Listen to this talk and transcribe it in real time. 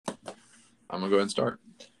I'm going to go ahead and start.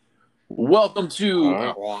 Welcome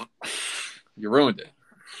to... You ruined it.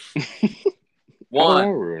 How did I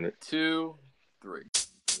ruin it? 2, 3.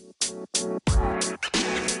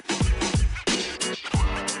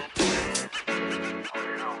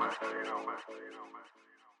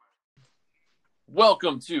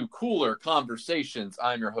 Welcome to Cooler Conversations.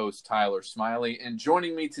 I'm your host, Tyler Smiley, and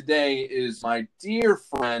joining me today is my dear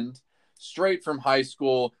friend, straight from high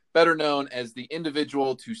school, better known as the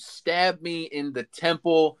individual to stab me in the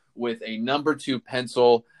temple with a number 2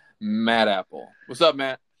 pencil, Matt Apple. What's up,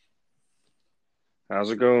 Matt?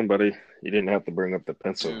 How's it going, buddy? You didn't have to bring up the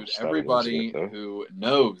pencil. Dude, everybody who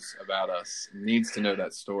knows about us needs to know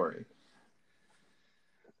that story.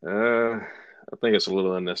 I think it's a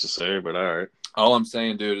little unnecessary, but all right. All I'm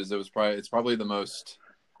saying, dude, is it's probably the most...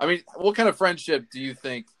 I mean, what kind of friendship do you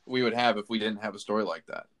think we would have if we didn't have a story like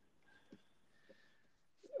that?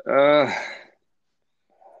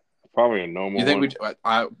 Probably a normal You think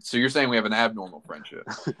one. So you're saying we have an abnormal friendship?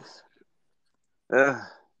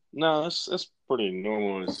 No, it's pretty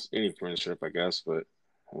normal as any friendship, I guess. But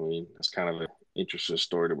I mean, it's kind of an interesting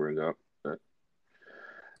story to bring up. But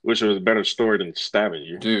wish it was a better story than stabbing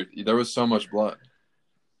you, dude. There was so much blood.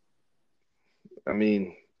 I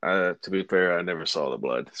mean, to be fair, I never saw the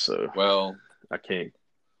blood, so I can't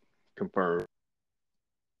confirm.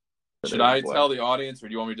 Should I tell the audience, or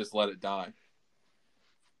do you want me to just let it die?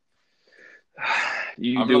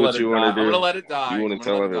 You do what you want to do. I'm going to let it die. You want to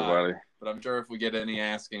tell everybody. But I'm sure if we get any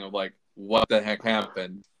asking of, like, what the heck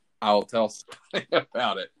happened, I'll tell something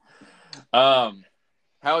about it.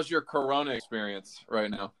 How's your Corona experience right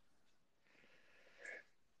now?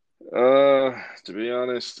 To be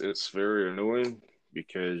honest, it's very annoying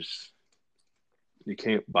because you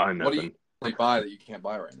can't buy nothing. What do you buy that you can't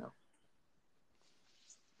buy right now?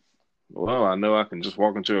 Well, I know I can just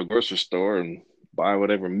walk into a grocery store and buy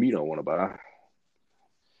whatever meat I want to buy.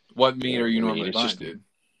 What meat are you normally buying, dude?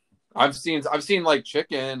 I've seen like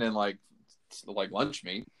chicken and like lunch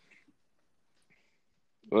meat.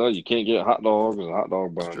 Well, you can't get hot dogs and hot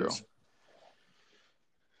dog buns.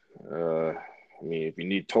 I mean, if you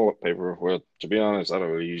need toilet paper, well, to be honest, I don't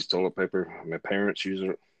really use toilet paper. My parents use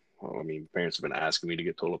it. Well, I mean, parents have been asking me to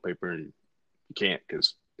get toilet paper, and you can't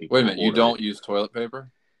because people. Wait a minute, you don't use toilet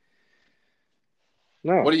paper?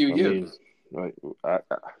 No. What do you use? Like, a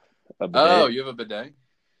bidet. Oh, you have a bidet?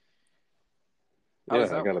 Yeah,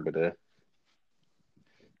 I got a bidet.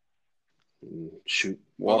 Shoot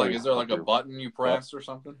water. Well, like, is there like a button you press or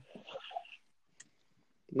something?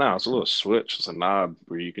 No, it's a little switch. It's a knob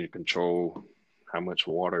where you can control how much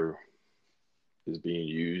water is being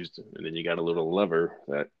used, and then you got a little lever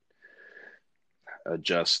that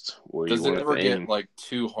adjusts where you want to aim. Does it ever get like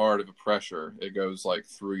too hard of a pressure? It goes like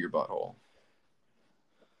through your butthole.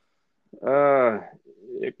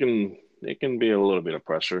 It can be a little bit of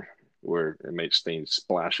pressure where it makes things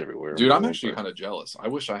splash everywhere. Dude, I'm actually kind of jealous. I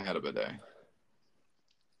wish I had a bidet.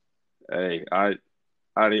 Hey, I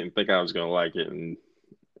didn't think I was gonna like it, and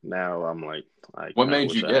now I'm like what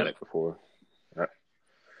made you get it before?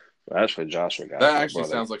 Actually, Joshua got it. That actually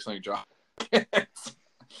sounds like something Josh gets.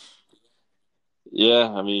 Yeah,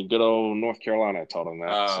 I mean, good old North Carolina taught him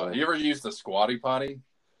that. So. You ever used the squatty potty?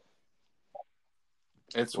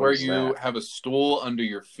 It's where you have a stool under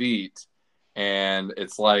your feet, and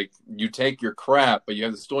it's like you take your crap, but you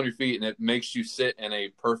have the stool on your feet, and it makes you sit in a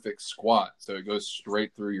perfect squat, so it goes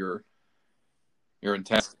straight through your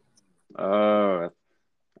intestines. I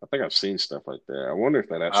think I've seen stuff like that. I wonder if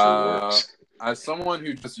that actually works. As someone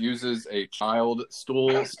who just uses a child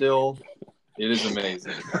stool still, it is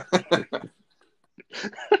amazing.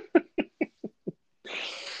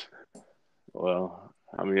 Well,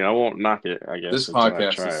 I mean, I won't knock it, I guess. This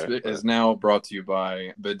podcast is now brought to you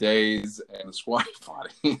by bidets and the squatty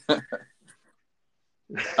potty.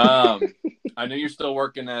 I know you're still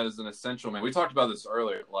working as an essential man. We talked about this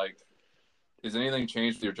earlier. Like, has anything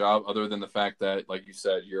changed with your job other than the fact that, like you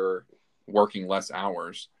said, you're working less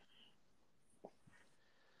hours?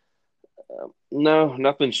 No,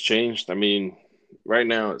 nothing's changed. I mean, right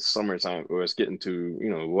now it's summertime. It's getting to,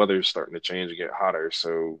 the weather's starting to change and get hotter.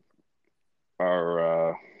 So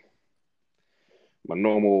my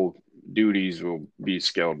normal duties will be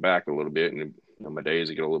scaled back a little bit, and my days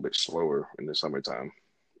will get a little bit slower in the summertime.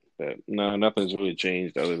 But no, nothing's really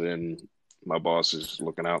changed other than my boss is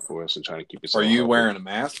looking out for us and trying to keep us. Are you wearing a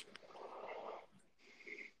mask?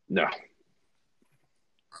 No,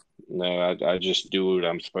 I just do what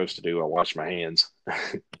I'm supposed to do. I wash my hands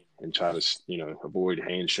and try to, avoid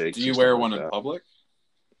handshakes. Do you wear one in public?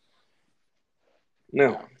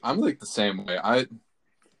 No. I'm like the same way. I'm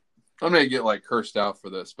going to get like cursed out for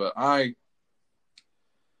this, but I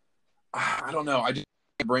I don't know. I just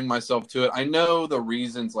can't bring myself to it. I know the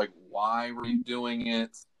reasons, like, why were you doing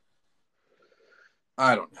it?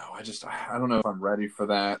 I don't know. I don't know if I'm ready for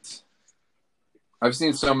that. I've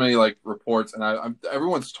seen so many like reports, and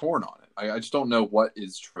everyone's torn on it. I just don't know what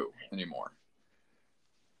is true anymore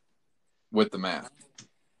with the mask.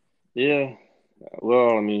 Yeah.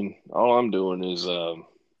 Well, I mean, all I'm doing is, I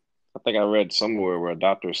think I read somewhere where a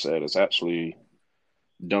doctor said it's actually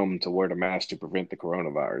dumb to wear the mask to prevent the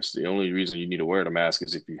coronavirus. The only reason you need to wear the mask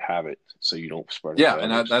is if you have it, so you don't spread it Yeah, to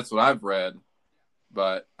and others. that's what I've read,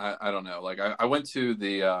 but I don't know. Like I went to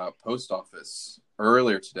the post office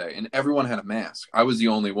earlier today, and everyone had a mask. I was the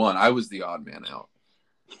only one. I was the odd man out.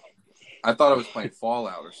 I thought I was playing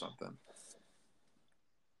Fallout or something.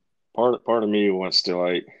 Part of me wants to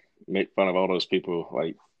like make fun of all those people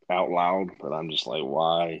like out loud, but I'm just like,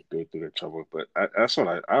 why go through the trouble? But that's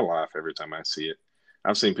what I laugh every time I see it.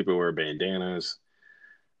 I've seen people wear bandanas.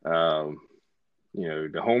 Um,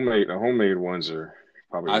 the homemade ones are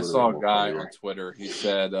probably a I little bit saw a more guy on funnier. Twitter. He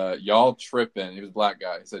said, "Y'all tripping." He was a black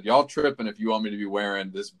guy. He said, "Y'all tripping if you want me to be wearing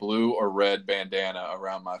this blue or red bandana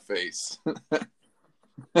around my face."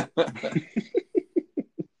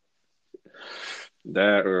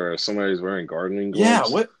 That or somebody's wearing gardening Yeah,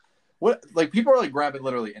 gloves. what? Like people are like grabbing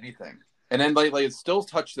literally anything, and then like it still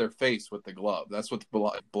touch their face with the glove. That's what's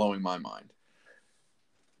blowing my mind.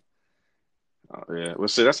 Oh, yeah, well,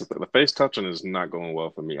 see, that's the face touching is not going well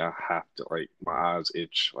for me. I have to like my eyes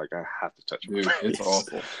itch, like I have to touch my Dude, it's face.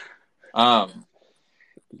 awful. Um,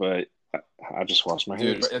 But I just wash my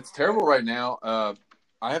dude, hands. it's terrible right now.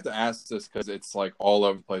 I have to ask this because it's like all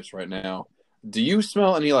over the place right now. Do you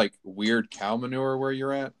smell any like weird cow manure where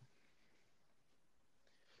you're at?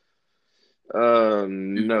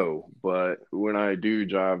 No, but when I do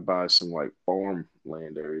drive by some like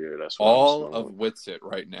farmland area, that's what I'm All of smelling. Witsit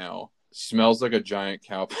right now smells like a giant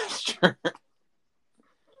cow pasture.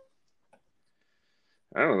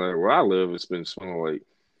 I don't know where I live. It's been smelling like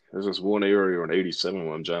there's this one area on 87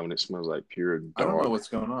 when I'm driving. It smells like pure I don't know dog what's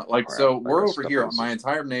going on. Like, crap. so Like we're that over stuff here. is. My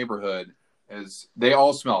entire neighborhood is, they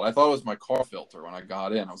all smelled. I thought it was my car filter when I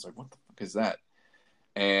got in. I was like, what the fuck is that?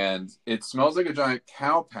 And it smells like a giant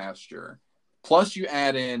cow pasture. Plus, you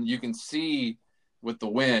add in, you can see with the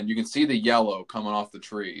wind, you can see the yellow coming off the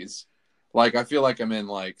trees. Like, I feel like I'm in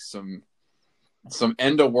like some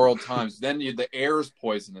end of world times. Then the air is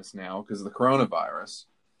poisonous now because of the coronavirus.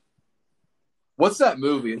 What's that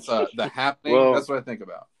movie? It's The Happening. Well, That's what I think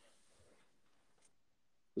about.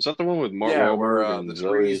 is that the one with Mark Yeah, where Wahlberg the and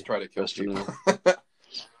trees Zoe try to kill people. Deschanel?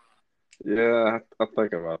 Yeah, I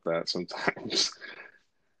think about that sometimes.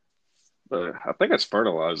 But I think it's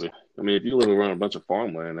fertilizer. I mean, if you live around a bunch of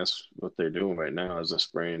farmland, that's what they're doing right now is they're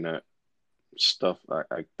spraying that stuff.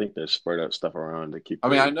 I think they spray that stuff around to keep I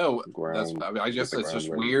mean, I the know that's. ground, I mean, I get guess the it's ground just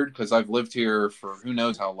ready. weird because I've lived here for who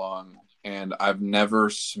knows how long, and I've never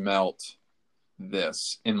smelt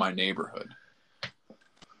this in my neighborhood.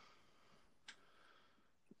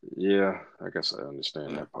 Yeah, I guess I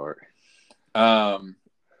understand Yeah. that part. Um.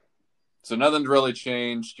 So nothing's really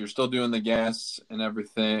changed. You're still doing the gas and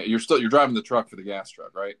everything. You're driving the truck for the gas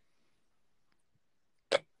truck, right?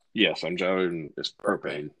 Yes, I'm driving. It's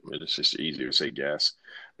Propane. propane. It's just easier to say gas.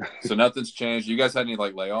 So nothing's changed. You guys had any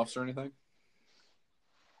like layoffs or anything?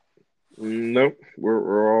 Nope,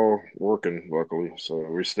 we're all working luckily, so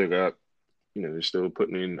we still got they're still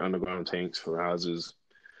putting in underground tanks for houses,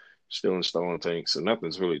 still installing tanks, so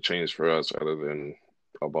nothing's really changed for us other than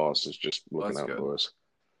our boss is just Well, looking that's out good. for us.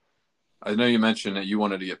 I know you mentioned that you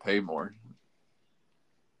wanted to get paid more.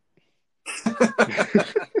 We're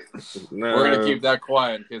gonna No, keep that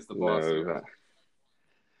quiet in case the boss hears no. it.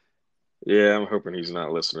 Yeah, I'm hoping he's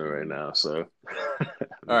not listening right now. So, All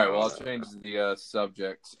right, well, no, I'll no. change the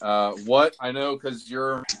subject. What I know because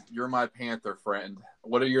you're my Panther friend.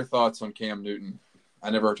 What are your thoughts on Cam Newton?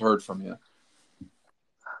 I never heard from you.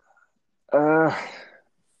 Uh,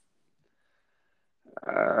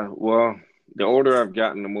 well, the older I've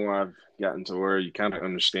gotten, the more I've gotten to where you kind of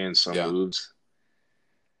understand some Yeah, moves.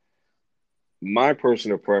 My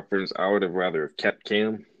personal preference, I would have rather have kept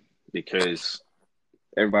Cam because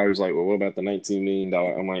everybody was like, "Well, what about the $19 million?"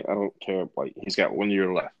 I'm like, I don't care. Like, he's got 1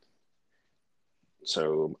 year left.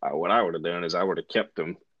 So what I would have done is I would have kept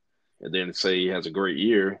him, and then say he has a great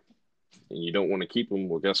year, and you don't want to keep him.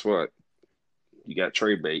 Well, guess what? You got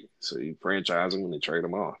trade bait, so you franchise him and then trade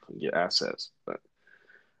him off and get assets. But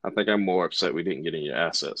I think I'm more upset we didn't get any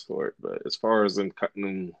assets for it. But as far as them cutting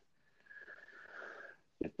them,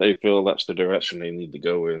 if they feel that's the direction they need to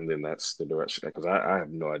go in, then that's the direction. Because I have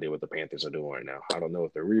no idea what the Panthers are doing right now. I don't know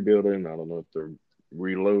if they're rebuilding. I don't know if they're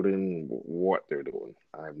reloading, what they're doing.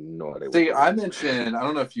 I have no idea. See, I mentioned, I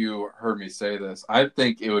don't know if you heard me say this. I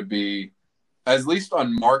think it would be, at least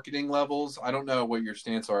on marketing levels, I don't know what your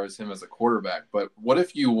stance are as him as a quarterback, but what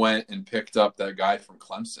if you went and picked up that guy from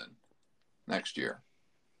Clemson next year?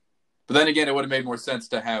 But then again, it would have made more sense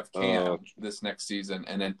to have Cam this next season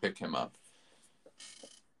and then pick him up.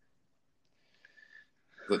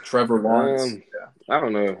 The Trevor Lawrence. I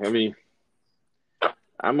don't know. I mean,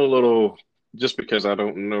 I'm a little, just because I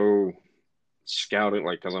don't know scouting,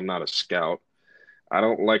 like, because I'm not a scout, I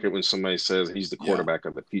don't like it when somebody says he's the quarterback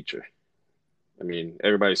of the future. I mean,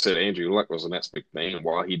 everybody said Andrew Luck was the next big thing. And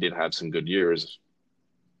while he did have some good years,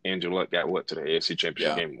 Andrew Luck got to the AFC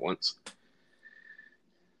Championship game once.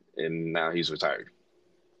 And now he's retired.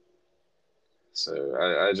 So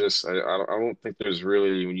I don't think there's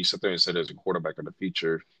really, when you sit there and say there's a quarterback of the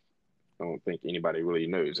future, I don't think anybody really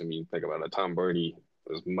knows. I mean, think about it. Tom Brady,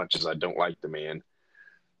 as much as I don't like the man,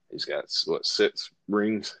 he's got, 6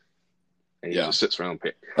 rings, and he's a 6th-round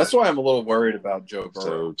pick. That's why I'm a little worried about Joe Burrow.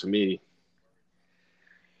 So, to me,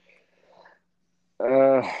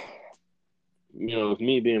 with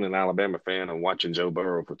me being an Alabama fan and watching Joe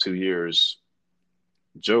Burrow for 2 years,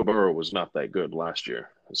 Joe Burrow was not that good last year.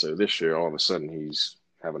 So this year, all of a sudden, he's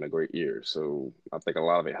having a great year. So I think a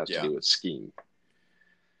lot of it has to do with scheme.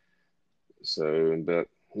 So, but,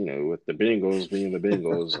 with the Bengals being the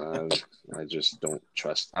Bengals, I just don't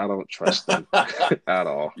trust. I don't trust them at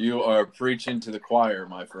all. You are preaching to the choir,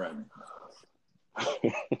 my friend.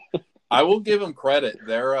 I will give them credit.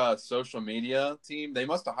 Their social media team, they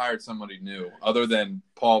must have hired somebody new other than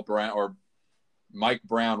Paul Brown or Mike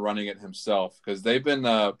Brown running it himself, because they've been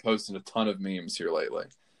posting a ton of memes here lately.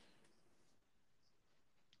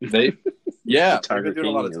 They've been doing a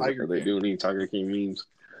lot of Tiger King. Are they doing any Tiger King memes?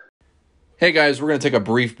 Hey guys, we're going to take a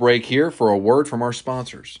brief break here for a word from our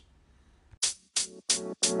sponsors.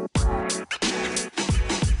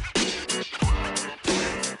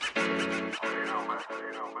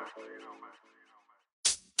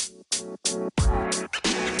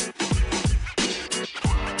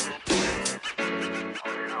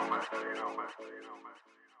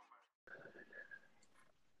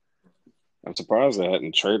 I'm surprised they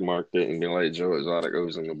hadn't trademarked it and been like, Joe Exotic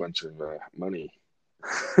owes him a bunch of money.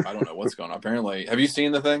 I don't know what's going on. Apparently, have you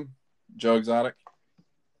seen the thing, Joe Exotic?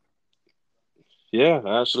 Yeah,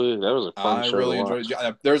 actually, that was a fun show. I really enjoyed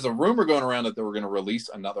it. There's a rumor going around that they were going to release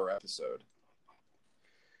another episode.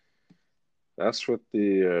 That's what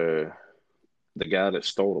the guy that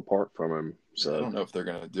stole the part from him. So I don't know if they're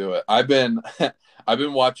going to do it. I've been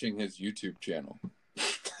watching his YouTube channel.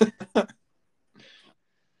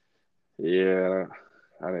 Yeah,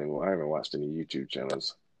 I haven't watched any YouTube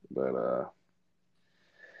channels, but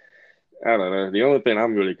I don't know. The only thing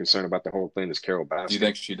I'm really concerned about the whole thing is Carole Baskin. Do you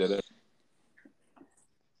think she did it?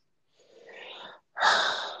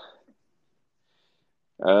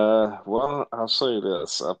 Well, I'll say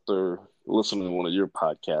this after listening to one of your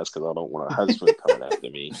podcasts, because I don't want a husband coming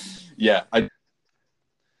after me. Yeah, I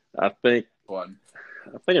think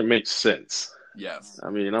it makes sense. Yes.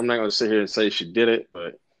 I mean, I'm not going to sit here and say she did it,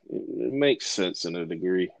 but it makes sense in a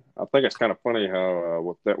degree. I think it's kind of funny how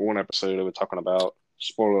with that one episode they were talking about,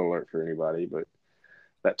 spoiler alert for anybody, but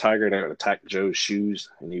that tiger that attacked Joe's shoes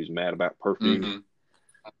and he was mad about perfume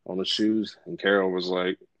on the shoes. And Carole was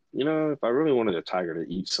like, if I really wanted a tiger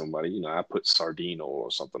to eat somebody, I put sardine oil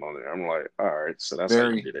or something on there. I'm like, all right, so that's how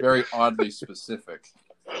you did it. Very oddly specific.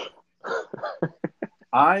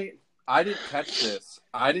 I didn't catch this.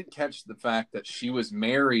 I didn't catch the fact that she was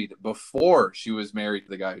married before she was married to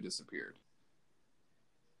the guy who disappeared.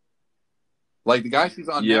 Like, the guy she's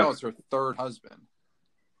on now is her 3rd husband.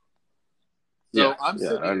 So I'm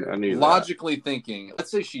sitting here logically thinking, let's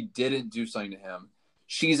say she didn't do something to him.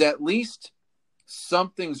 She's at least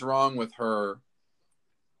something's wrong with her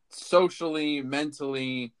socially,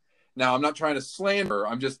 mentally. Now, I'm not trying to slander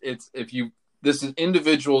her. This is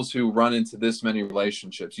individuals who run into this many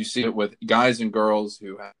relationships. You see it with guys and girls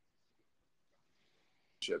who have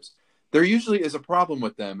relationships. There usually is a problem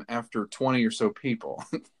with them after 20 or so people.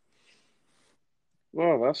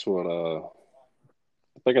 Well, that's what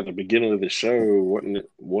I think at the beginning of the show, wasn't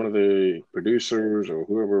it one of the producers or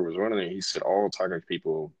whoever was running it, he said all Tiger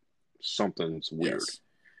people, something's weird. Yes.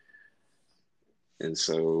 And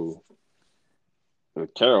so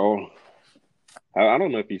with Carole, I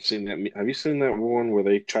don't know if you've seen that. Have you seen that one where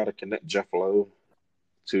they try to connect Jeff Lowe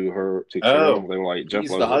to Carole? They were like, Jeff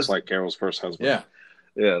Lowe looks like Carole's first husband.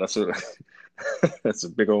 Yeah, that's a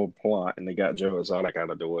big old plot, and they got Joe Exotic out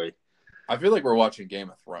of the way. I feel like we're watching Game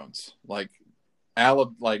of Thrones, like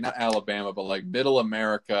not Alabama, but like Middle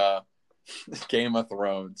America, Game of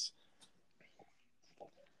Thrones.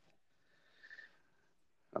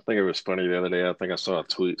 I think it was funny the other day. I think I saw a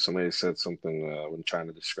tweet. Somebody said something when trying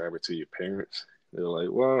to describe it to your parents. They were like,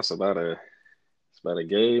 "Well, it's about a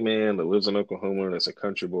gay man that lives in Oklahoma that's a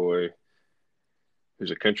country boy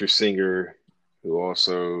who's a country singer who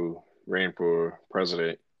also ran for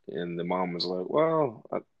president." And the mom was like, "Well,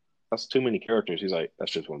 that's too many characters." He's like,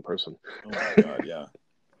 "That's just one person." Oh my god, yeah.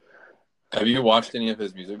 Have you watched any of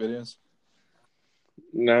his music videos?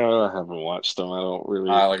 No, I haven't watched them. I don't really.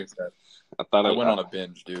 Like I said, I thought I went on a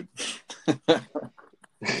binge, dude.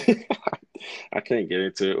 I can't get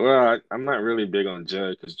into it. Well, I'm not really big on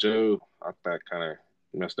Joe because Joe, I thought, kind of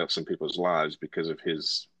messed up some people's lives because of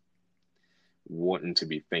his wanting to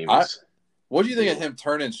be famous. What do you think of him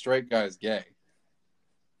turning straight guys gay?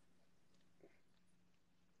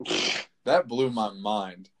 That blew my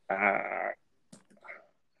mind.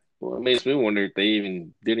 Well, it makes me wonder if they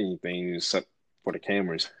even did anything except for the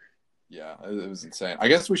cameras. Yeah, it was insane. I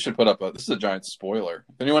guess we should put up this is a giant spoiler.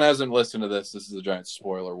 If anyone hasn't listened to this is a giant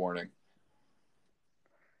spoiler warning.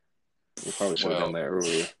 We probably should have done that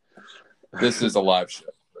earlier. This is a live show.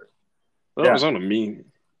 Well, yeah. It was on a meme.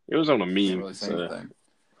 It was on a meme. Really say anything.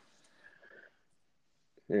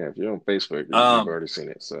 Yeah, if you're on Facebook, you've already seen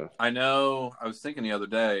it. So I know. I was thinking the other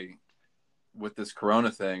day with this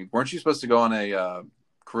Corona thing. Weren't you supposed to go on a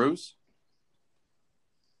cruise?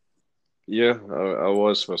 Yeah, I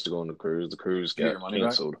was supposed to go on the cruise. The cruise got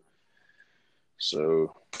canceled.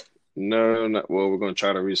 So no, well, we're going to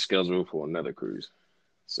try to reschedule for another cruise.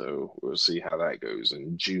 So we'll see how that goes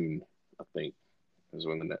in June. I think is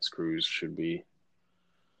when the next cruise should be.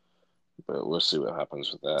 But we'll see what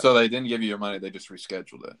happens with that. So they didn't give you your money; they just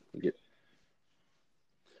rescheduled it.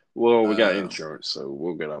 Well, we got insurance, so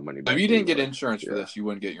we'll get our money back. If you didn't get insurance for this, you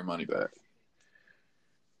wouldn't get your money back.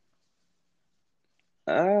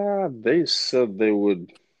 They said they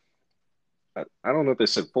would. I don't know if they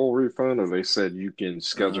said full refund or they said you can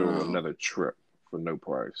schedule another trip for no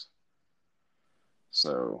price.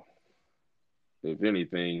 So, if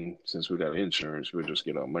anything, since we got insurance, we'll just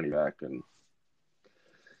get our money back and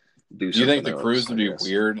do something. Do you think the cruise would be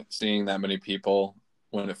weird seeing that many people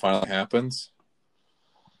when it finally happens?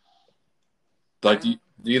 Like, do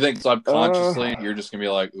you think subconsciously you're just gonna be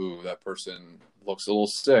like, "Ooh, that person looks a little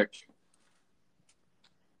sick"?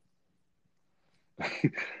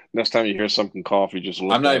 Next time you hear something cough, you just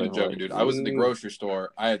look. I'm not even joking, dude. I was in the grocery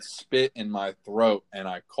store. I had spit in my throat and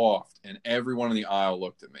I coughed, and everyone in the aisle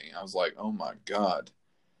looked at me. I was like, "Oh my god,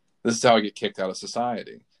 this is how I get kicked out of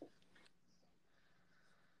society."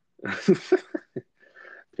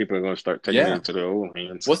 People are going to start taking it into their own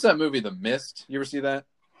hands. What's that movie, The Mist? You ever see that?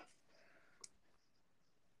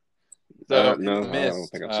 So no, Mist, I don't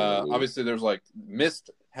think I've seen that movie. Obviously, there's like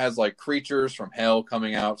Mist has like creatures from hell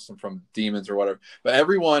coming out, some from demons or whatever. But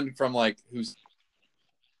everyone from like who's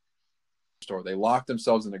store, they lock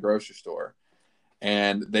themselves in the grocery store,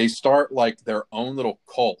 and they start like their own little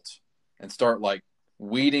cult and start like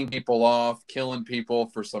weeding people off, killing people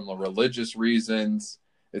for some religious reasons.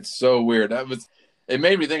 It's so weird. It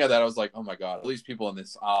made me think of that. I was like, oh my god, all these people in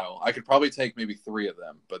this aisle. I could probably take maybe 3 of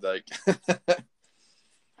them, but like.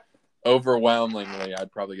 Overwhelmingly,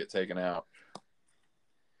 I'd probably get taken out.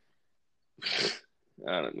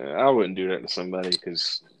 I don't know. I wouldn't do that to somebody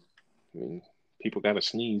because, I mean, people got to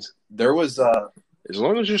sneeze. There was as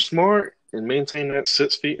long as you're smart and maintain that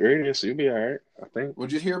 6 feet radius, you'll be all right, I think.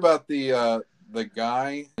 Would you hear about the guy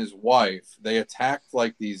and his wife? They attacked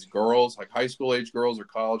like these girls, like high school age girls or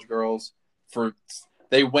college girls.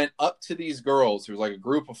 They went up to these girls. There was like a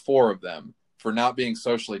group of 4 of them. For not being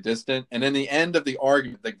socially distant. And in the end of the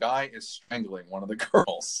argument, the guy is strangling one of the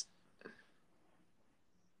girls.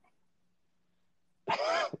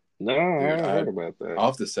 No, I haven't heard about that.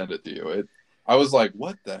 I'll have to send it to you. I was like,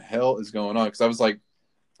 what the hell is going on? Because I was like,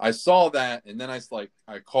 I saw that, and then I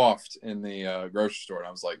coughed in the grocery store, and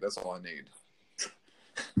I was like, that's all I need.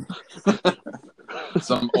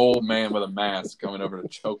 Some old man with a mask coming over to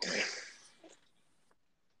choke me.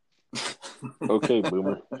 Okay,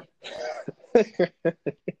 boomer. I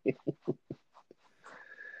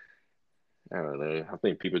don't know. I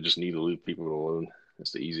think people just need to leave people alone.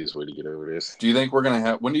 That's the easiest way to get over this. Do you think we're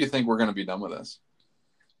gonna when do you think we're gonna be done with this?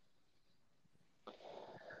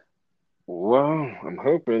 Well, I'm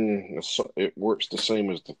hoping it works the same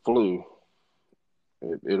as the flu.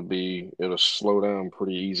 It'll slow down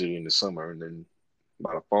pretty easy in the summer, and then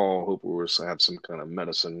by the fall, hopefully we'll have some kind of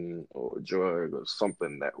medicine or drug or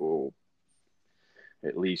something that will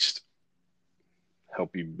at least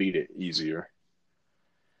help you beat it easier.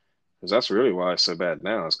 Because that's really why it's so bad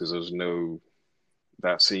now, is because there's no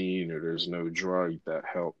vaccine or there's no drug that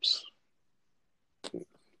helps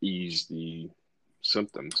ease the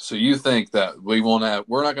symptoms. So you think that we're not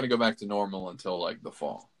going to go back to normal until like the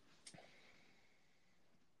fall?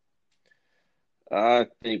 I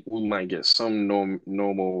think we might get some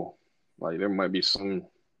normal, like there might be some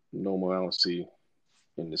normalcy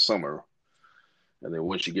in the summer, and then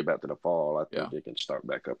once you get back to the fall, I think it can start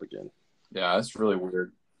back up again. Yeah, that's really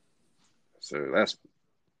weird. So that's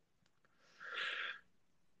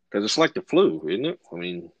because it's like the flu, isn't it? I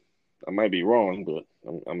mean, I might be wrong, but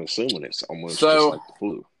I'm assuming it's almost just like the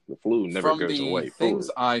flu. The flu never goes away. From the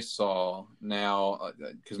things I saw now,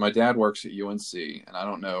 because my dad works at UNC, and I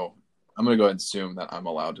don't know. I'm going to go ahead and assume that I'm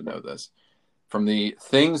allowed to know this. From the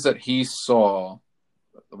things that he saw,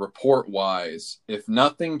 report-wise, if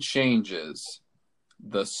nothing changes,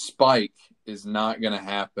 the spike is not going to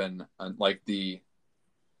happen. Like the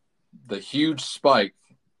huge spike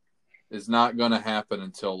is not going to happen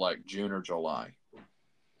until like June or July.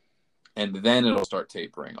 And then it'll start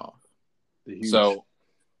tapering off. So,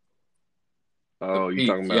 you're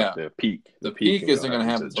talking about the peak. The peak isn't going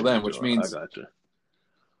to happen until then, which means I gotcha.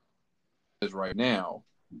 Is right now,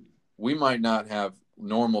 we might not have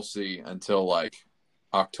normalcy until like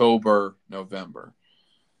October, November.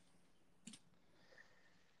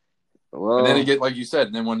 Well, and then it get like you said,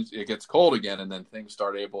 and then when it gets cold again, and then things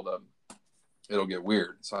start it'll get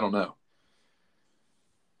weird. So I don't know.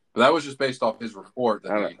 But that was just based off his report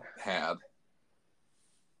that he had.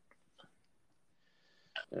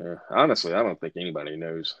 Honestly, I don't think anybody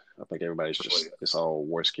knows. I think everybody's it's all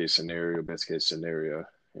worst case scenario, best case scenario,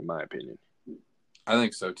 in my opinion. I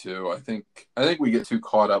think so too. I think we get too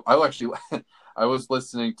caught up. I was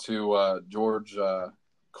listening to George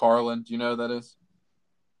Carlin. Do you know who that is?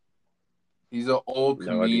 He's an old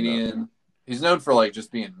comedian. He's known for like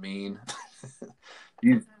just being mean.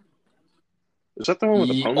 Is that the one with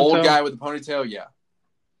the ponytail? Old guy with the ponytail? Yeah.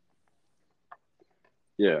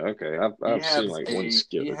 Yeah, okay. I've seen like one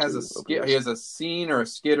skit. He has a skit. He has a scene or a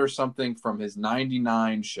skit or something from his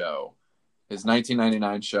 99 show. His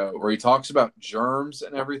 1999 show, where he talks about germs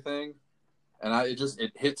and everything, and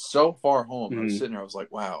it hit so far home. I was sitting there, I was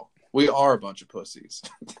like, "Wow, we are a bunch of pussies."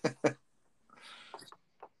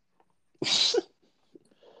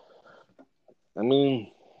 I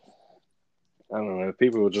mean, I don't know. If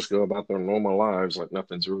people would just go about their normal lives like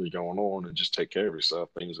nothing's really going on and just take care of yourself,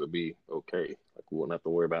 things would be okay. Like we wouldn't have to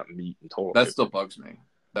worry about meat and toilet paper. That still bugs me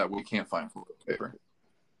that we can't find toilet paper.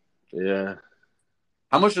 Yeah.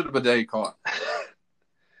 How much did the bidet cost?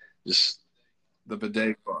 Just the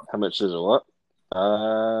bidet cost. How much is it? What?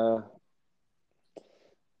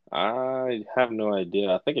 I have no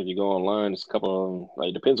idea. I think if you go online, it's a couple of them. Like,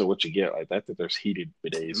 it depends on what you get. Like, I think there's heated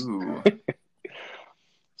bidets. Ooh.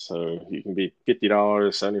 So you can be $50,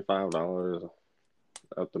 $75,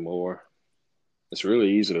 up to more. It's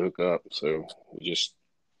really easy to hook up. So you just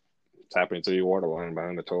tap into your water line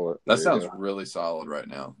behind the toilet. That sounds really solid right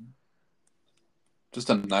now. Just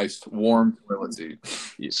a nice warm toilet seat.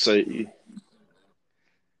 You save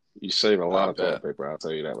a lot of toilet paper. I'll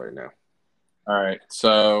tell you that right now. All right,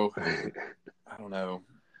 so I don't know.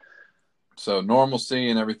 So normalcy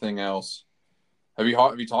and everything else. Have you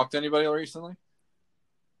talked to anybody recently?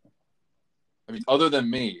 Other than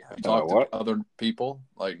me, have you talked to other people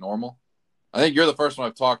like normal? I think you're the first one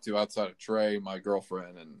I've talked to outside of Trey, my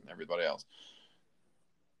girlfriend, and everybody else.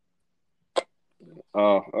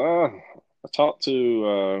 I talked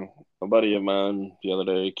to a buddy of mine the other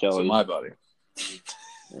day, Kelly. So my buddy.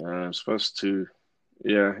 I'm supposed to.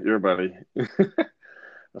 Yeah, your buddy.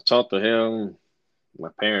 I talked to him, my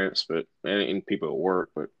parents, and people at work,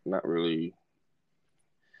 but not really.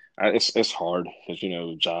 It's hard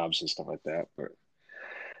because, jobs and stuff like that, but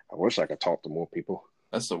I wish I could talk to more people.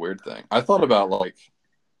 That's the weird thing. I thought about, like,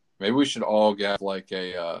 maybe we should all get, like,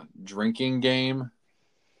 a drinking game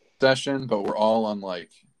session, but we're all on,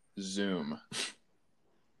 like, Zoom.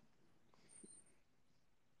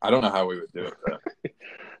 I don't know how we would do it, though.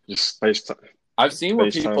 Just FaceTime. I've seen where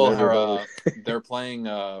people are they're playing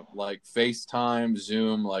like FaceTime,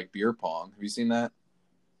 Zoom, like beer pong. Have you seen that?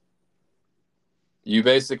 You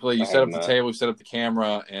basically set up the table, you set up the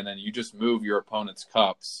camera, and then you just move your opponent's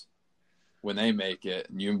cups when they make it,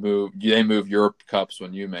 and they move your cups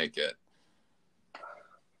when you make it.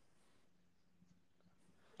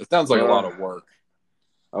 It sounds like a lot of work.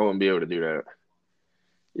 I wouldn't be able to do that.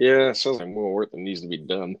 Yeah, it sounds like more work that needs to be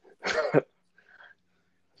done.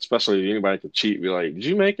 Especially if anybody could cheat, be like, "Did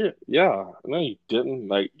you make it?" Yeah, no, you didn't.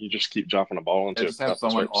 Like, you just keep dropping the ball into. Just have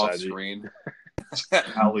someone off screen,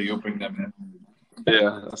 alley-ooping them in.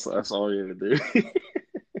 Yeah, that's all you have to do.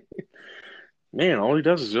 Man, all he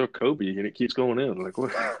does is go Kobe, and it keeps going in. Like,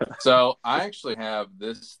 what? So I actually have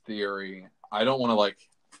this theory. I don't want to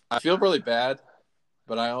I feel really bad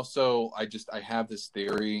but I have this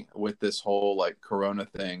theory with this whole like Corona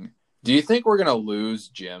thing. Do you think we're gonna lose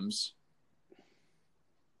gyms?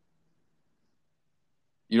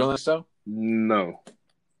 You don't think so? No.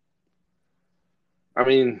 I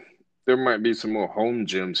mean, there might be some more home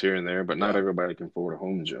gyms here and there, but not everybody can afford a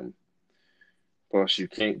home gym. Plus, you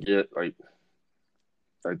can't get like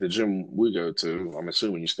the gym we go to. I'm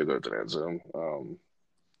assuming you still go to that gym.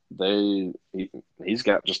 He's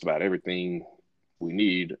got just about everything we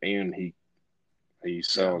need, and he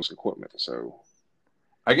sells equipment. So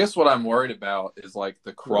I guess what I'm worried about is like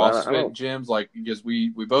the I CrossFit don't. gyms, like because we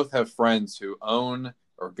both have friends who own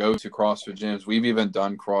or go to CrossFit gyms. We've even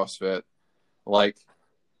done CrossFit. Like,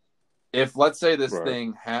 if let's say this Right.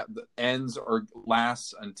 thing ends or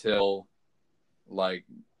lasts until like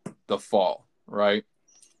the fall, right?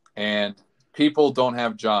 And people don't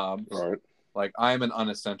have jobs. Right. Like, I'm an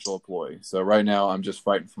unessential employee, so right now I'm just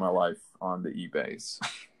fighting for my life on the eBays.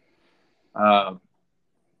 That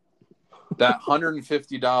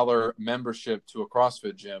 $150 membership to a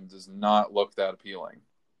CrossFit gym does not look that appealing.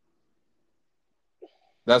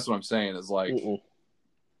 That's what I'm saying. Is like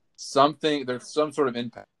there's some sort of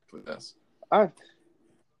impact with this. I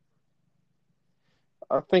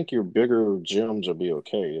think your bigger gyms will be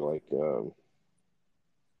okay, like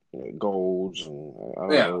Golds and I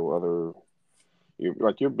don't know other.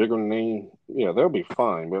 You're bigger name, yeah, they'll be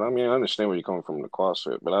fine. But I mean, I understand where you're coming from the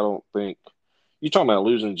CrossFit, but I don't think you're talking about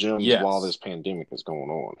losing gyms while this pandemic is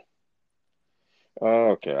going on.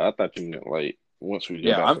 Okay, I thought you meant like once we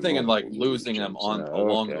go back I'm to thinking normal, like losing them along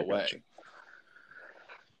okay, the I got way.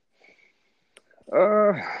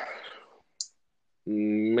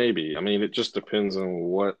 you. Maybe. I mean, it just depends on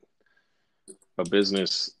what a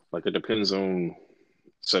business like. It depends on.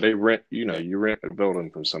 So they rent, you rent a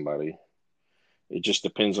building from somebody. It just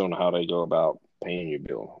depends on how they go about paying your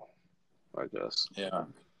bill, I guess. Yeah.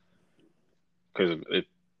 Because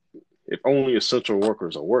if only essential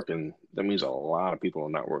workers are working, that means a lot of people are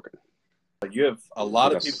not working. Like, you have a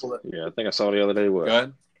lot of people that. Yeah, I think I saw the other day. What? Go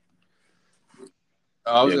ahead.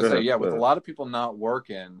 I was Yeah, gonna go say, ahead. with a lot of people not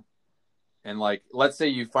working, and like, let's say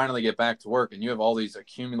you finally get back to work and you have all these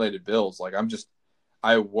accumulated bills. Like,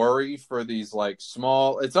 I worry for these like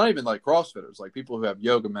small. It's not even like CrossFitters, like people who have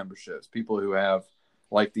yoga memberships, people who have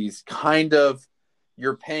like these kind of.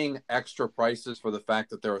 You're paying extra prices for the fact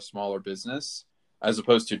that they're a smaller business, as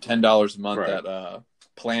opposed to $10 a month Right. at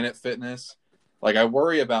Planet Fitness. Like, I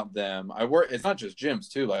worry about them. It's not just gyms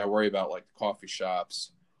too. Like, I worry about like coffee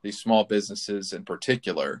shops, these small businesses in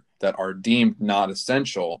particular that are deemed not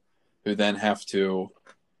essential, who then have to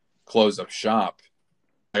close up shop.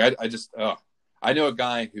 Like, I know a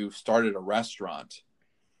guy who started a restaurant.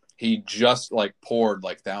 He just like poured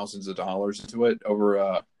like thousands of dollars into it over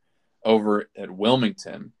at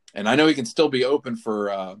Wilmington, and I know he can still be open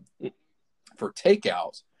for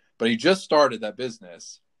takeout, but he just started that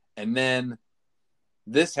business, and then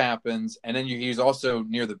this happens, and then he's also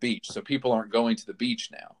near the beach, so people aren't going to the beach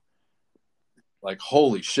now. Like,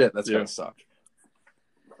 holy shit, that's gotta suck.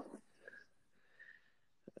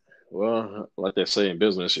 Well, like they say in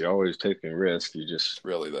business, you're always taking risks. You just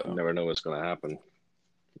Really though. never know what's going to happen.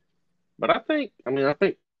 But I think we're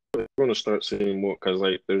going to start seeing more because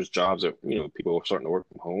like there's jobs that people are starting to work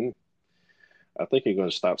from home. I think you're going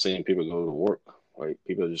to stop seeing people go to work. Like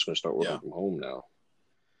people are just going to start working from home now.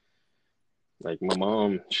 Like my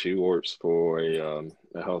mom, she works for a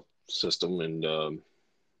health system, and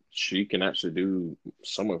she can actually do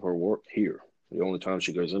some of her work here. The only time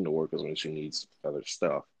she goes into work is when she needs other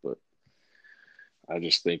stuff. But I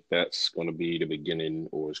just think that's going to be the beginning,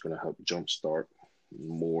 or it's going to help jumpstart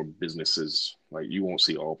more businesses. Like you won't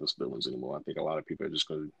see office buildings anymore. I think a lot of people are just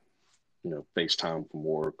going to, FaceTime from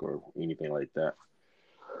work or anything like that.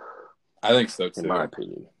 I think so too. In my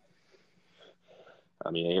opinion.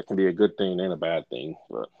 I mean, it can be a good thing and a bad thing.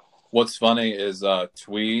 But what's funny is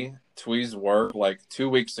Twee's work like 2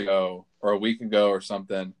 weeks ago or a week ago or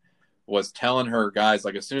something was telling her guys,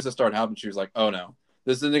 like, as soon as it started happening, she was like, "Oh no,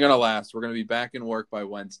 this isn't gonna last. We're gonna be back in work by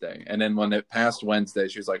Wednesday." And then when it passed Wednesday,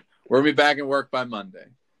 she was like, "We're gonna be back in work by Monday."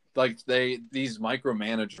 Like these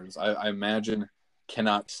micromanagers, I imagine,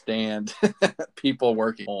 cannot stand people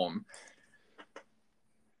working home.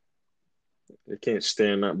 they can't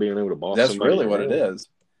stand not being able to boss That's somebody really what around. it is.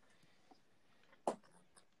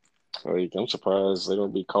 Like, I'm surprised they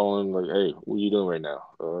don't be calling like, "Hey, what are you doing right now?"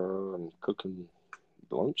 I'm cooking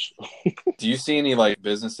lunch. Do you see any like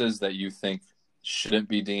businesses that you think shouldn't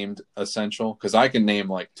be deemed essential? Because I can name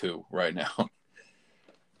like 2 right now.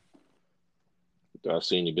 Do I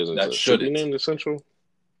see any business that that should be shouldn't. named essential?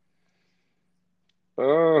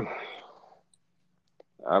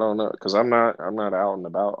 I don't know because I'm not out and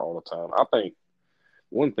about all the time. I think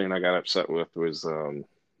one thing I got upset with was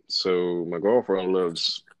so my girlfriend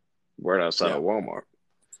lives right outside Yeah. of Walmart,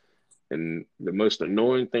 and the most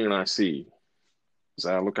annoying thing I see is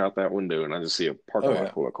I look out that window and I just see a Oh parking lot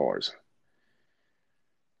yeah. full of cars,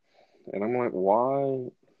 and I'm like, why?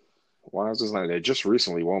 Why is this like that? Just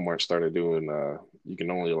recently, Walmart started doing you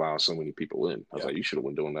can only allow so many people in. I was Yeah. like, you should have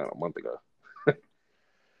been doing that a month ago.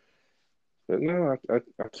 But no,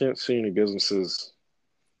 I can't see any businesses.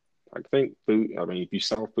 I think food. I mean, if you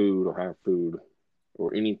sell food or have food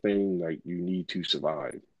or anything like you need to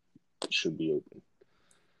survive, it should be open.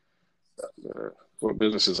 What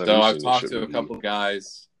businesses have So you I've seen that talked to shouldn't a be couple of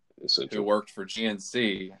guys who essential? worked for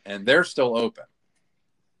GNC, and they're still open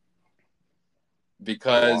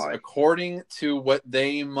because Why? according to what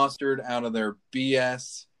they mustered out of their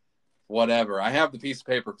BS whatever. I have the piece of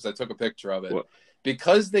paper because I took a picture of it. What?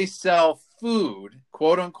 Because they sell food,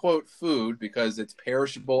 quote unquote food, because it's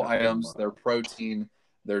perishable Oh items, my. their protein,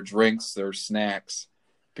 their drinks, their snacks.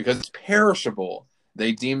 Because it's perishable,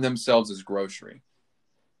 they deem themselves as grocery.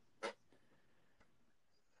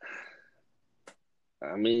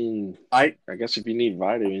 I mean, I I guess if you need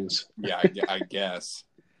vitamins, yeah, I guess.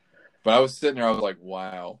 But I was sitting there, I was like,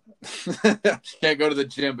 wow. Can't go to the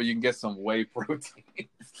gym, but you can get some whey protein.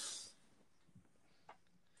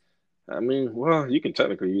 I mean, well, you can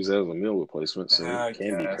technically use that as a meal replacement, so it I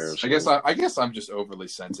can be guess. perishable. I guess I'm just overly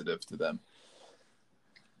sensitive to them.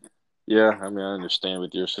 Yeah, I mean, I understand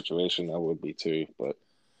with your situation, I would be too, but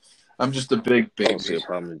I'm just a big I don't see a baby.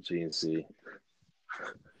 problem with GNC.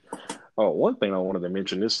 Oh, one thing I wanted to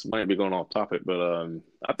mention, this might be going off topic, but I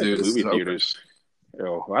think the Dude, this movie is open. theaters,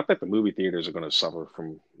 I think the movie theaters are going to suffer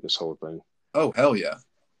from this whole thing Oh, hell yeah. I think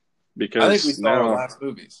we because saw our now, last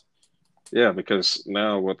movies. yeah, because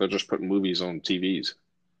now what they're just putting movies on TVs.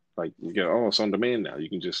 Like you get, oh, it's on demand now. You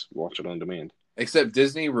can just watch it on demand. Except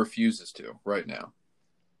Disney refuses to right now.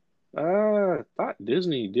 I thought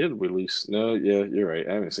Disney did release. No, yeah, you're right.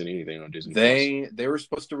 I haven't seen anything on Disney Plus. They were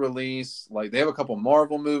supposed to release like they have a couple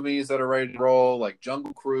Marvel movies that are ready to roll, like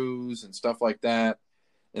Jungle Cruise and stuff like that.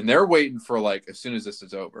 And they're waiting for like as soon as this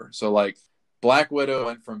is over. So like Black Widow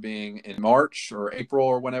went from being in March or April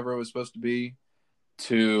or whenever it was supposed to be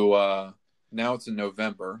to now it's in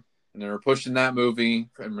November. And they're pushing that movie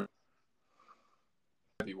in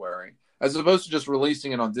February. As opposed to just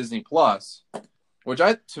releasing it on Disney Plus, which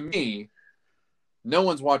to me, no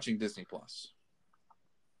one's watching Disney Plus.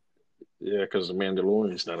 Yeah, because the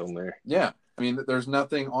Mandalorian's not on there. Yeah. I mean, there's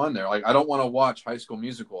nothing on there. Like, I don't want to watch High School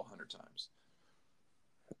Musical 100 times.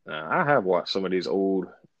 I have watched some of these old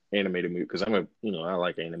animated movies because I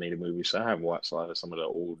like animated movies. So I have watched a lot of some of the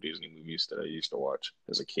old Disney movies that I used to watch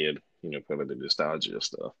as a kid. For the nostalgia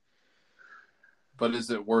stuff. But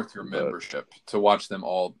is it worth your But membership to watch them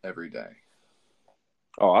all every day?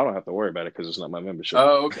 oh, I don't have to worry about it because it's not my membership.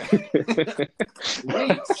 Oh, okay.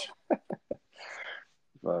 Sweet.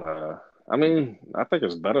 But I mean, I think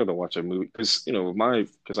it's better to watch a movie because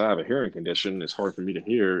because I have a hearing condition. It's hard for me to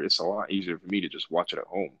hear. It's a lot easier for me to just watch it at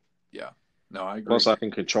home. Yeah. No, I agree. Plus, I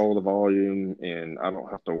can control the volume, and I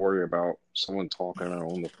don't have to worry about someone talking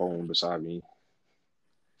on the phone beside me.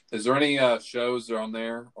 Is there any shows that are on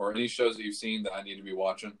there or any shows that you've seen that I need to be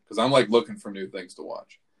watching? Because I'm like looking for new things to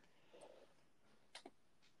watch.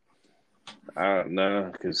 No,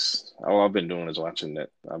 because all I've been doing is watching that.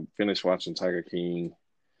 I'm finished watching Tiger King.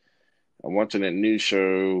 I'm watching that new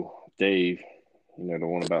show, Dave. The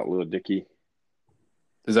one about Lil Dicky.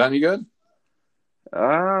 Is that any good?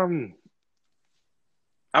 Um,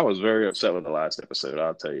 I was very upset with the last episode.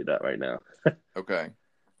 I'll tell you that right now. Okay.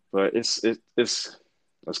 But it's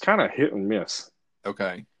kind of hit and miss.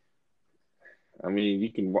 Okay. I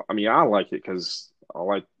mean, I like it because I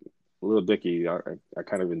like Lil Dicky. I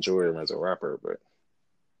kind of enjoy him as a rapper, but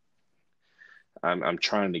I'm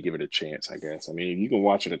trying to give it a chance, I guess. I mean, you can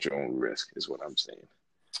watch it at your own risk, is what I'm saying.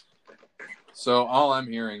 So all I'm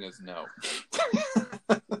hearing is no.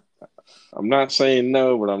 I'm not saying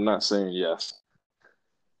no, but I'm not saying yes.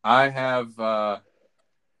 I have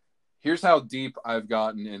here's how deep I've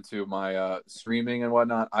gotten into my streaming and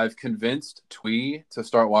whatnot. I've convinced Twee to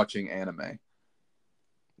start watching anime.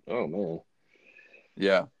 Oh man,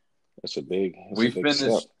 Yeah. that's a big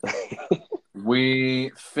step.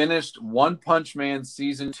 We finished One Punch Man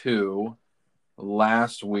season 2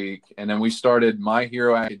 last week, and then we started My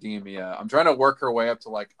Hero Academia. I'm trying to work her way up to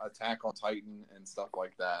like Attack on Titan and stuff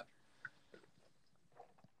like that.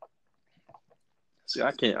 See,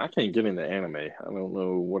 I can't get into anime. I don't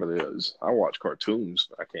know what it is. I watch cartoons,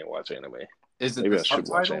 but I can't watch anime. Is it Maybe the I should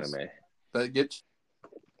watch subtitles anime. that get?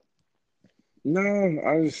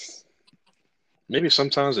 No, maybe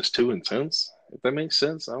sometimes it's too intense. If that makes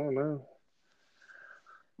sense, I don't know.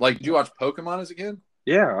 Like, did you watch Pokemon as a kid?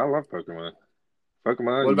 Yeah, I love Pokemon. What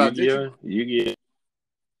Pokemon, about Yu-Gi-Oh, Digimon? Yu-Gi-Oh.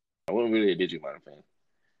 I wasn't really a Digimon fan.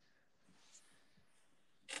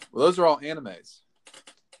 Well, those are all animes.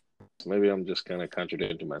 So maybe I'm just kind of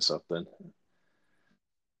contradicting myself then.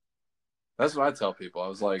 That's what I tell people. I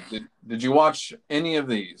was like, did you watch any of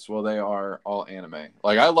these? Well, they are all anime.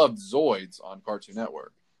 Like, I loved Zoids on Cartoon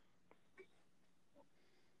Network.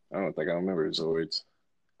 I don't think I remember Zoids.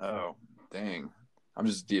 Oh, dang. I'm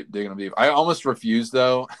just digging them deep. I almost refuse,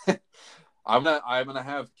 though. I'm gonna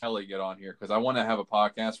have Kelly get on here because I want to have a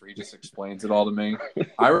podcast where he just explains it all to me.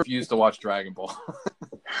 I refuse to watch Dragon Ball.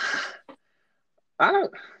 I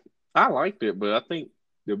I liked it, but I think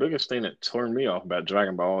the biggest thing that turned me off about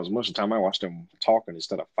Dragon Ball is most of the time I watched them talking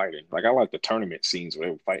instead of fighting. Like I like the tournament scenes where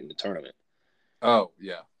they were fighting the tournament. Oh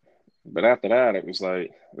yeah, But after that, it was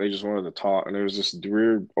like they just wanted to talk, and there was this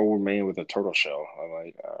weird old man with a turtle shell. I'm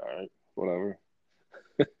like, all right, whatever.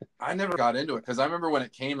 I never got into it because I remember when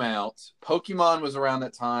it came out, Pokemon was around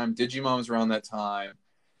that time, Digimon was around that time,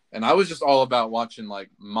 and I was just all about watching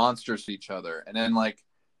like monsters to each other. And then like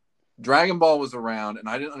Dragon Ball was around, and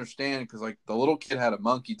I didn't understand because like the little kid had a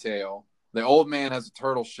monkey tail, the old man has a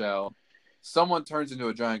turtle shell, someone turns into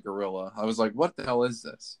a giant gorilla. I was like, what the hell is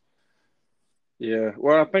this? Yeah,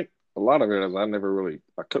 well, I think a lot of it is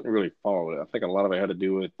I couldn't really follow it. I think a lot of it had to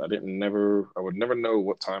do with I would never know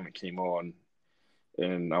what time it came on,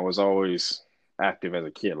 and I was always active as a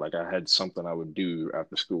kid. Like I had something I would do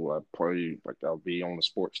after school. I'd play, like I'll be on the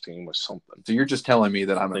sports team or something. So you're just telling me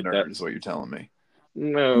that I I'm a think nerd, is that's what you're telling me.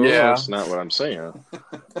 no, Yeah. that's not what I'm saying.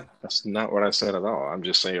 That's not what I said at all. I'm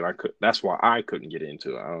just saying I could. That's why I couldn't get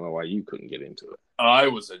into it. I don't know why you couldn't get into it. I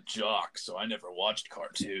was a jock, so I never watched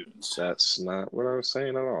cartoons. That's not what I was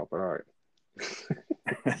saying at all. But all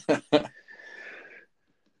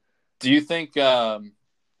Do you think going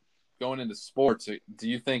into sports, do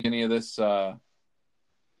you think any of this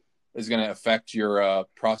is going to affect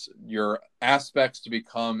your aspects to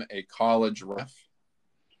become a college ref?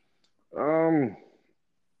 right.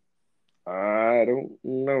 I don't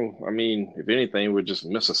know. I mean, if anything, we'd just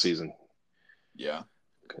miss a season. Yeah.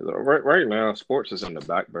 'Cause right now, sports is on the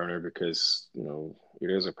back burner because it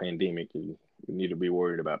is a pandemic. And we need to be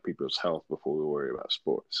worried about people's health before we worry about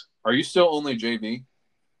sports. Are you still only JV?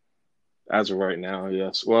 As of right now,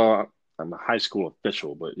 yes. Well, I'm a high school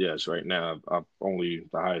official, but yes, right now I've only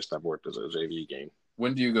the highest I've worked as a JV game.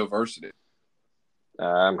 When do you go varsity?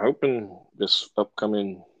 I'm hoping this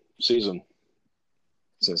upcoming season,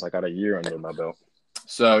 since I got a year under my belt.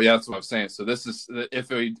 So yeah, that's what I was saying. So this is if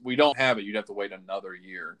we don't have it, you'd have to wait another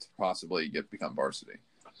year to possibly become varsity.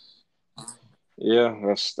 Yeah,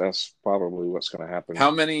 that's probably what's going to happen. How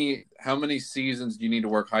many seasons do you need to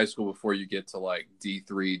work high school before you get to like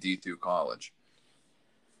D3, D2 college?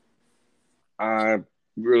 I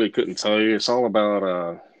really couldn't tell you. It's all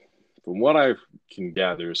about, from what I can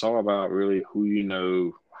gather, it's all about really who you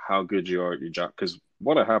know, how good you are at your job. Because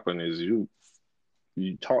what'll happen is you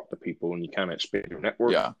talk to people and you kind of expand your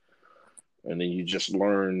network, Yeah. and then you just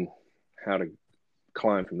learn how to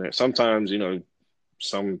climb from there. Sometimes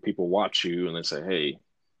some people watch you and they say, "Hey,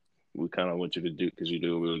 we kind of want you to do because you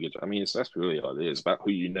do a really good job." I mean, that's really all it is about who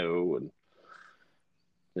you know, and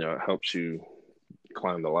it helps you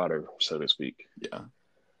climb the ladder, so to speak. Yeah.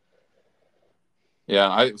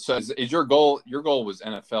 Yeah. So is your goal? Your goal was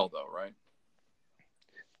NFL though, right?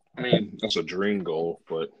 I mean, that's a dream goal,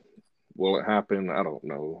 but will it happen? I don't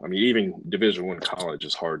know. I mean, even Division I college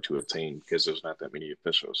is hard to attain because there's not that many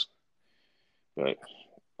officials. But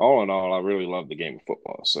all in all, I really love the game of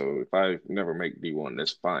football. So if I never make D1,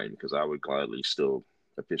 that's fine because I would gladly still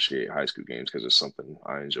officiate high school games because it's something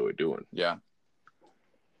I enjoy doing. Yeah.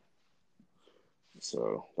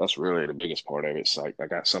 So that's really the biggest part of it. It's like I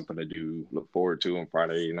got something to do, look forward to on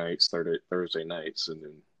Friday nights, Thursday nights, and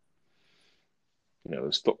then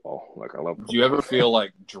it's football. Like I love football. Do you ever feel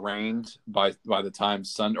like drained by the time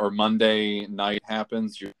Sunday or Monday night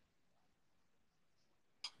happens? You're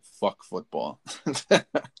fuck football.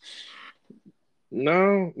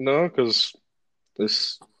 No, because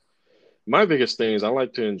this my biggest thing is I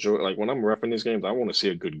like to enjoy, like when I'm repping these games, I want to see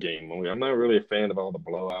a good game. I'm not really a fan of all the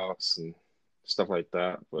blowouts and stuff like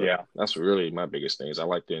that. But Yeah. that's really my biggest thing is I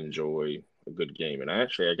like to enjoy a good game. And I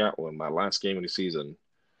got one. My last game of the season,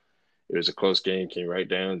 it was a close game, came right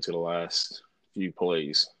down to the last few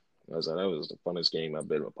plays. That was the funnest game I've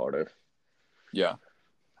been a part of. Yeah.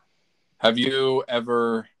 Have you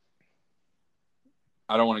ever?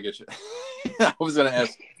 I don't want to get you. I was gonna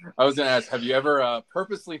ask. Have you ever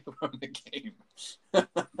purposely thrown the game?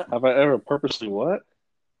 Have I ever purposely what?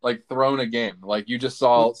 like thrown a game. Like you just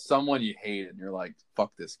saw someone you hated, and you're like,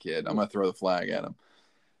 "Fuck this kid! I'm gonna throw the flag at him."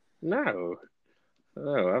 No,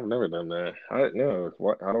 no, I've never done that. No,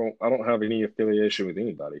 what? I don't have any affiliation with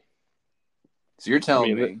anybody. So you're I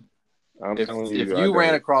telling mean, me I'm if telling if you, I you ran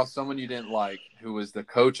don't. across someone you didn't like who was the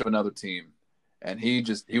coach of another team, and he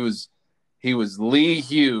was Lee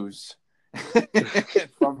Hughes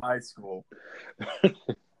from high school,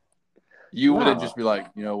 you wouldn't Nah, just be like,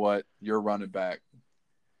 you know what, you're running back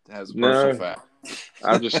as a personal no,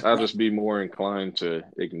 foul. I'll just be more inclined to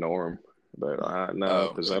ignore them. But no, Oh,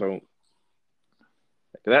 because I okay. don't.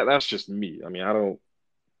 That's just me. I mean, I don't.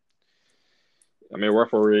 I mean,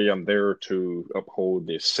 referee, I'm there to uphold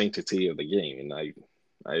the sanctity of the game, and I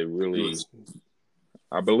You really, was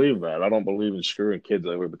I believe that. I don't believe in screwing kids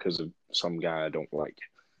over because of some guy I don't like.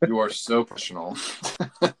 you are so professional.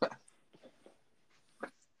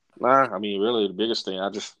 Nah, I mean, really, the biggest thing, I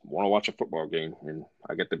just want to watch a football game, and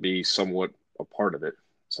I get to be somewhat a part of it,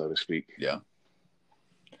 so to speak. Yeah.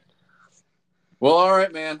 Well, all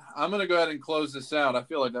right, man. I'm gonna go ahead and close this out. I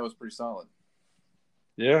feel like that was pretty solid.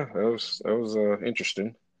 Yeah, that was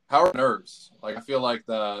interesting. How are nerves? Like, I feel like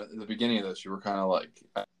the beginning of this, you were kind of like,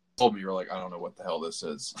 told me you were like, I don't know what the hell this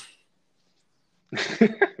is.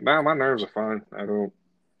 Nah, my nerves are fine. I don't.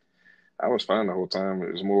 I was fine the whole time.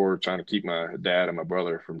 It was more trying to keep my dad and my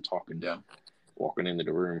brother from talking, Yeah. walking into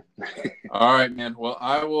the room. All right, man. Well,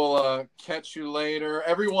 I will catch you later.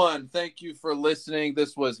 Everyone, thank you for listening.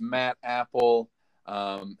 This was Matt Apple.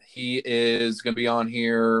 He is going to be on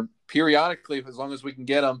here periodically as long as we can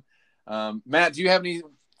get him. Matt, do you have any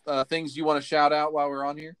things you want to shout out while we're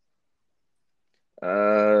on here?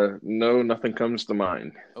 No, nothing comes to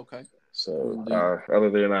mind. Okay. So, Cool,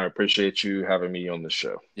 other than I appreciate you having me on the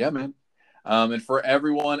show. yeah, man. And for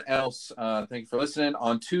everyone else, thank you for listening.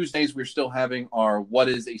 On Tuesdays, we're still having our What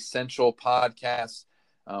is Essential podcast.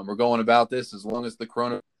 We're going about this as long as the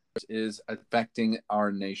coronavirus is affecting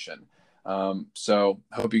our nation. So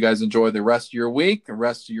hope you guys enjoy the rest of your week, the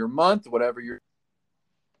rest of your month, whatever you're.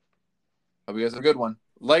 Hope you guys have a good one.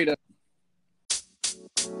 Later.